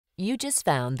You just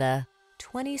found the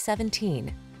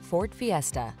 2017 Ford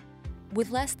Fiesta. With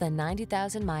less than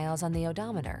 90,000 miles on the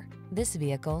odometer, this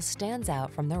vehicle stands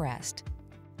out from the rest.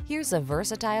 Here's a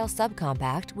versatile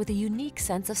subcompact with a unique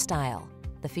sense of style.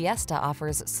 The Fiesta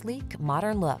offers sleek,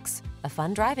 modern looks, a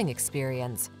fun driving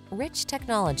experience, rich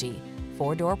technology,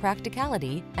 four-door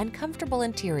practicality, and comfortable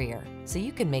interior, so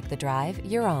you can make the drive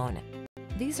your own.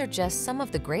 These are just some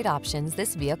of the great options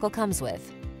this vehicle comes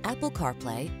with: Apple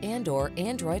CarPlay and/or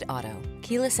Android Auto,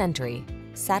 keyless entry,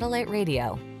 satellite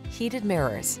radio, heated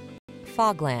mirrors,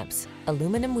 fog lamps,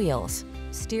 aluminum wheels,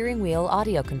 steering wheel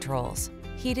audio controls,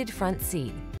 heated front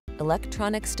seat,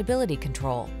 electronic stability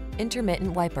control,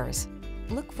 intermittent wipers.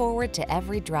 Look forward to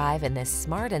every drive in this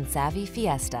smart and savvy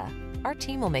Fiesta. Our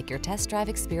team will make your test drive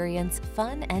experience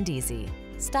fun and easy.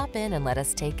 Stop in and let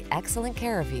us take excellent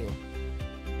care of you.